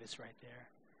canvas right there.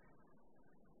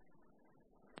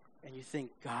 And you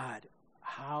think, God,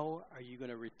 how are you going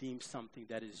to redeem something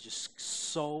that is just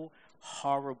so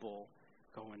horrible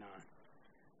going on?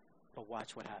 But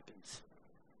watch what happens.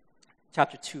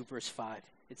 Chapter 2, verse 5,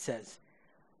 it says,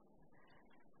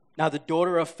 now the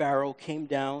daughter of Pharaoh came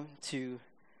down to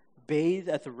bathe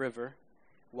at the river,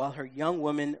 While her young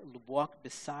woman walked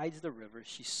beside the river,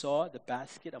 she saw the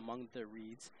basket among the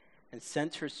reeds and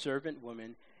sent her servant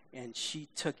woman, and she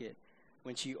took it.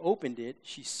 When she opened it,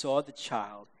 she saw the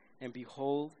child, and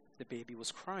behold, the baby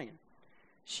was crying.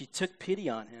 She took pity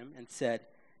on him and said,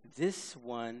 This is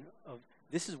one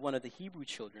of the Hebrew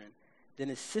children. Then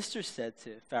his sister said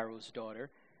to Pharaoh's daughter,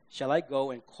 Shall I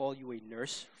go and call you a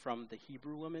nurse from the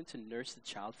Hebrew woman to nurse the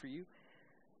child for you?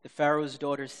 The Pharaoh's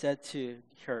daughter said to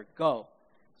her, Go.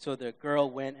 So the girl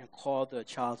went and called the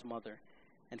child's mother.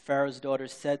 And Pharaoh's daughter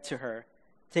said to her,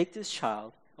 Take this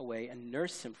child away and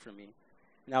nurse him for me,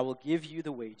 and I will give you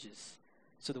the wages.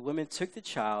 So the woman took the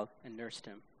child and nursed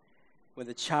him. When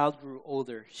the child grew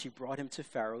older, she brought him to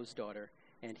Pharaoh's daughter,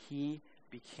 and he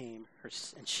became her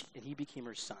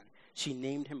son. She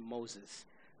named him Moses,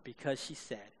 because she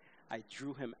said, I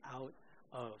drew him out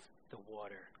of the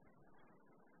water.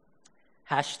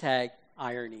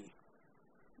 #irony.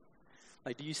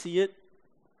 Like, do you see it?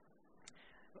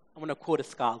 I'm going to quote a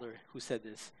scholar who said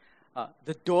this.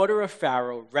 The daughter of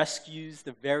Pharaoh rescues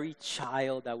the very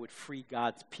child that would free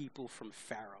God's people from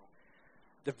Pharaoh.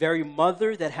 The very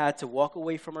mother that had to walk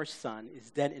away from her son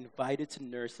is then invited to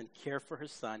nurse and care for her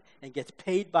son and gets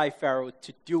paid by Pharaoh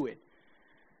to do it.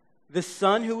 The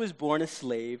son who was born a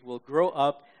slave will grow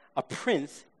up a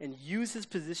prince and use his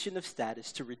position of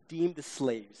status to redeem the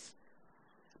slaves.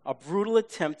 A brutal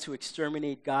attempt to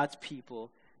exterminate God's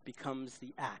people becomes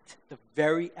the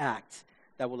very act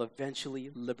that will eventually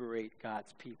liberate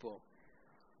God's people.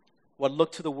 What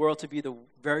looked to the world to be the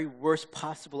very worst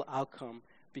possible outcome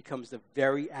becomes the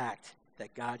very act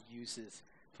that God uses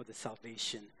for the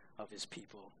salvation of his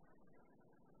people.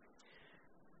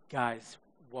 Guys,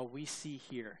 what we see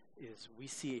here is we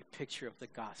see a picture of the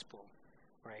gospel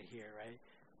right here,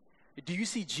 right? Do you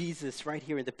see Jesus right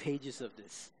here in the pages of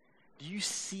this? Do you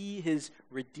see his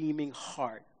redeeming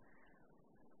heart?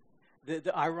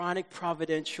 The ironic,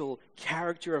 providential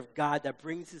character of God that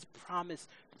brings his promise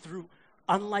through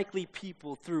unlikely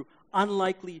people, through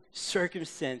unlikely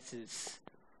circumstances.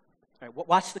 All right,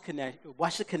 watch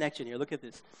the connection here. Look at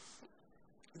this.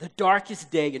 The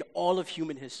darkest day in all of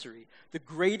human history, the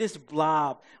greatest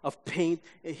blob of paint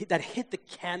that hit the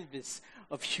canvas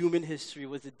of human history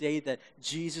was the day that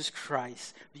Jesus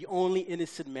Christ, the only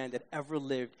innocent man that ever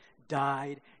lived,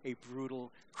 died a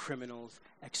brutal criminal's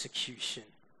execution.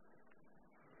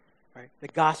 Right? The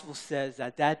gospel says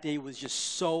that that day was just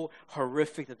so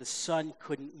horrific that the sun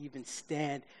couldn't even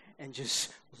stand and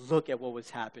just look at what was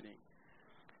happening.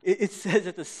 It says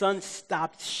that the sun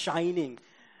stopped shining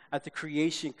at the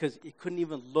creation because it couldn't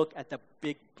even look at the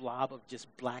big blob of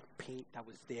just black paint that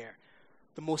was there.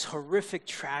 The most horrific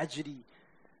tragedy,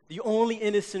 the only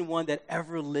innocent one that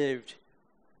ever lived,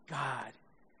 God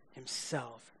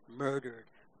himself murdered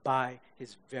by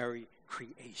his very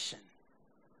creation.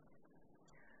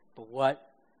 But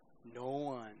what no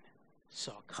one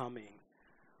saw coming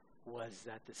was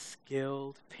that the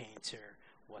skilled painter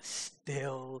was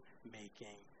still making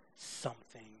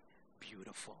something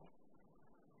beautiful.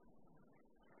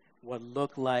 What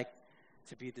looked like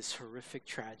to be this horrific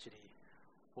tragedy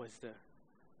was the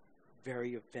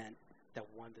very event that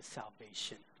won the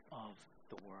salvation of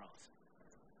the world.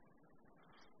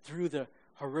 Through the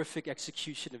horrific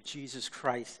execution of Jesus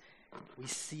Christ, we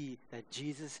see that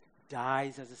Jesus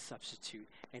dies as a substitute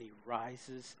and he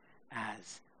rises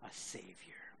as a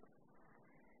Savior.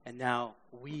 And now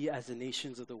we as the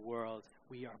nations of the world,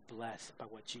 we are blessed by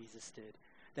what Jesus did.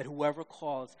 That whoever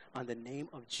calls on the name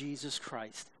of Jesus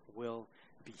Christ will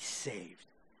be saved.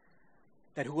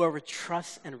 That whoever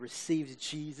trusts and receives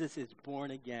Jesus is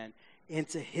born again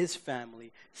into his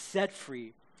family, set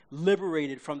free,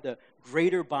 liberated from the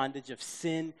greater bondage of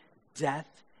sin,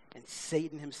 death, and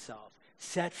Satan himself,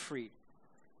 set free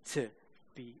to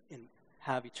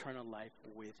have eternal life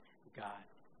with God.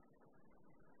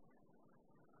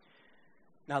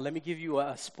 Now, let me give you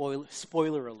a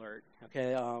spoiler alert.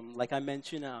 Okay, like I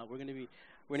mentioned, we're going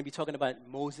to be talking about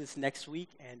Moses next week,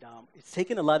 and it's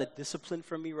taking a lot of discipline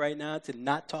from me right now to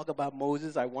not talk about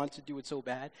Moses. I want to do it so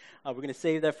bad. We're going to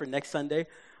save that for next Sunday,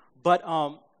 but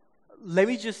let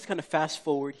me just kind of fast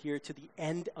forward here to the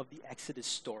end of the Exodus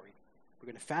story. We're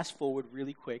going to fast forward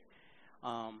really quick,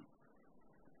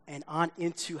 and on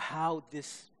into how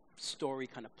this story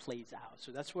kind of plays out.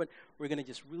 So that's what we're going to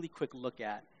just really quick look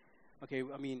at. Okay,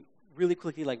 I mean, really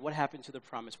quickly, like what happened to the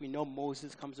promise? We know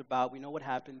Moses comes about. We know what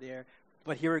happened there.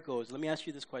 But here it goes. Let me ask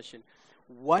you this question.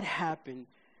 What happened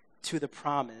to the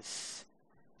promise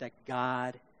that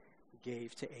God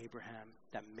gave to Abraham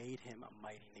that made him a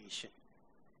mighty nation?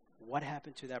 What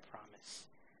happened to that promise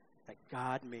that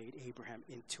God made Abraham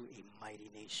into a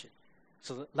mighty nation?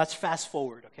 So let's fast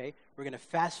forward, okay? We're going to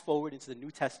fast forward into the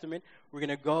New Testament. We're going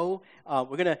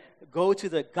to go to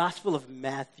the Gospel of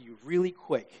Matthew really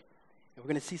quick. And we're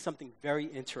going to see something very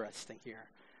interesting here.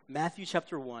 Matthew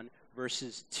chapter 1,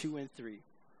 verses 2 and 3.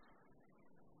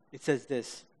 It says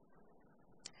this: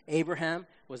 Abraham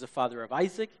was the father of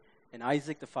Isaac, and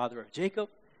Isaac the father of Jacob,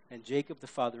 and Jacob the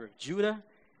father of Judah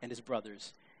and his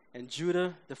brothers, and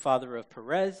Judah the father of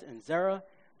Perez and Zerah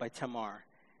by Tamar,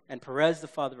 and Perez the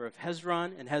father of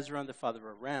Hezron, and Hezron the father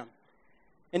of Ram.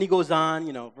 And he goes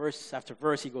on, verse after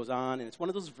verse, he goes on, and it's one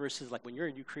of those verses, like when you're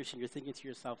a new Christian, you're thinking to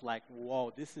yourself, like,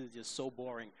 whoa, this is just so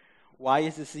boring. Why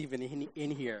is this even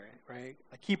in here, right?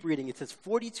 I keep reading. It says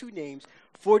 42 names,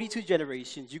 42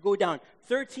 generations. You go down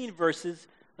 13 verses.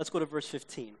 Let's go to verse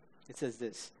 15. It says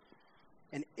this: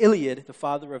 And Eliad, the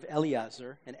father of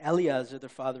Eleazar, and Eleazar, the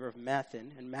father of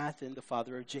Mathan, and Mathan, the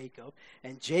father of Jacob,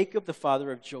 and Jacob, the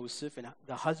father of Joseph, and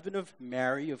the husband of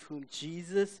Mary, of whom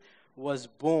Jesus was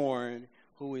born,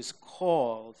 who is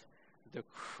called the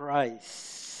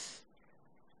Christ.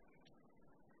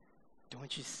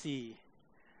 Don't you see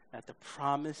that the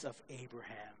promise of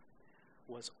Abraham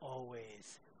was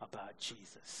always about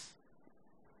Jesus?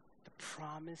 The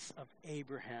promise of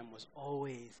Abraham was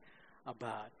always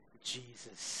about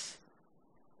Jesus.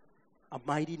 A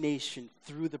mighty nation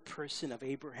through the person of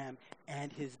Abraham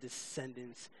and his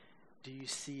descendants. Do you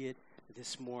see it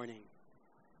this morning?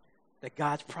 That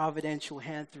God's providential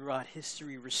hand throughout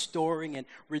history, restoring and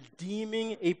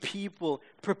redeeming a people,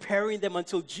 preparing them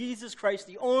until Jesus Christ,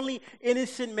 the only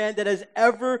innocent man that has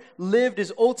ever lived,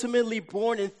 is ultimately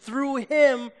born, and through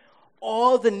him,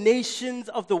 all the nations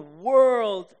of the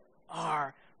world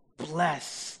are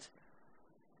blessed.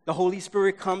 The Holy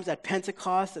Spirit comes at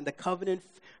Pentecost, and the covenant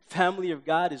family of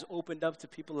God is opened up to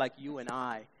people like you and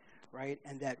I, right?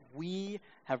 And that we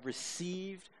have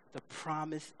received the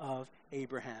promise of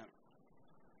Abraham.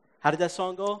 How did that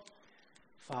song go?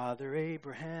 Father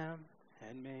Abraham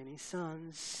had many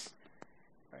sons.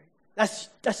 Right?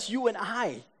 That's you and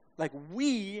I. Like,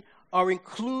 we are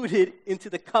included into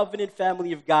the covenant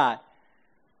family of God.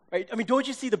 Right? I mean, don't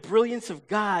you see the brilliance of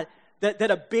God?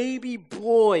 That a baby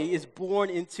boy is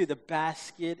born into the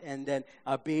basket, and then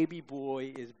a baby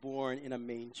boy is born in a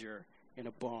manger, in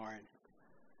a barn.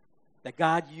 That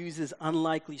God uses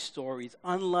unlikely stories,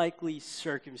 unlikely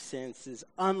circumstances,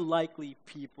 unlikely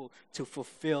people to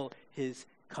fulfill his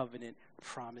covenant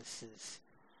promises.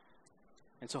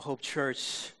 And so, Hope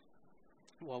Church,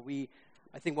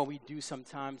 I think what we do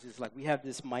sometimes is, like, we have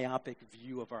this myopic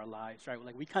view of our lives, right?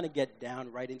 Like, we kind of get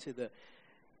down right into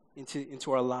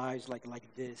our lives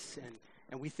like this,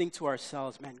 and we think to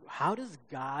ourselves, man, how does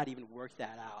God even work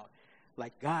that out?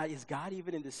 Like, is God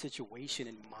even in this situation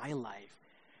in my life?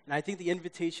 And I think the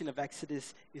invitation of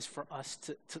Exodus is for us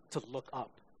to look up,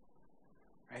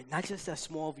 right? Not just that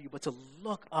small view, but to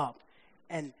look up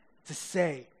and to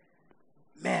say,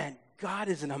 man, God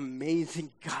is an amazing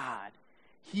God.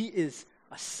 He is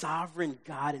a sovereign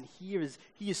God, and He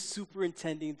is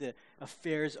superintending the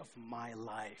affairs of my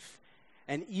life.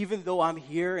 And even though I'm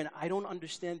here and I don't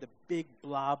understand the big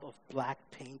blob of black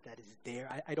paint that is there,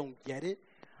 I don't get it,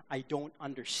 I don't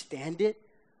understand it,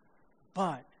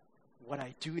 but what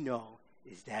I do know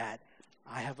is that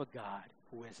I have a God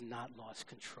who has not lost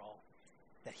control,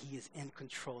 that He is in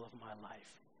control of my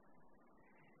life.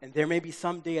 And there may be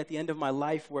some day at the end of my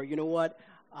life where, you know what,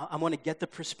 I'm going to get the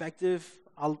perspective,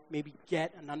 I'll maybe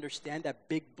get and understand that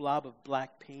big blob of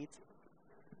black paint.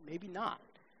 Maybe not.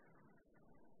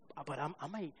 But I'm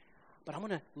going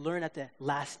to learn at the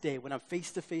last day when I'm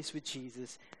face to face with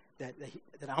Jesus that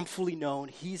I'm fully known,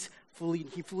 He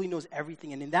fully knows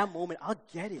everything, and in that moment I'll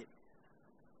get it.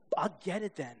 I'll get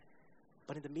it then.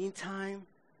 But in the meantime,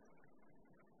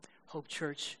 Hope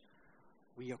Church,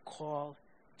 we are called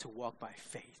to walk by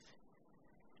faith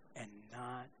and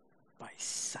not by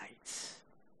sight.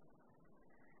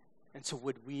 And so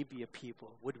would we be a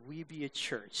people? Would we be a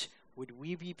church? Would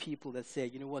we be people that say,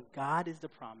 you know what, God is the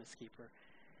promise keeper.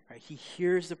 Right? He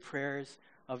hears the prayers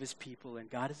of His people, and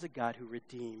God is a God who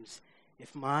redeems.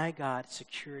 If my God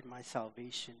secured my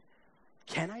salvation,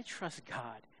 can I trust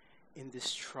God in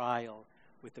this trial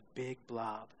with the big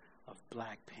blob of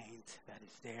black paint that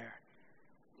is there?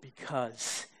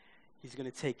 Because He's going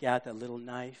to take out that little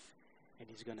knife and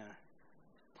He's going to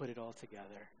put it all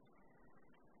together.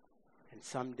 And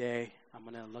someday I'm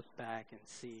going to look back and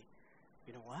see,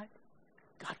 you know what?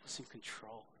 God was in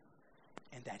control,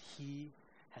 and that He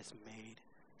has made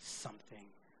something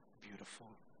beautiful.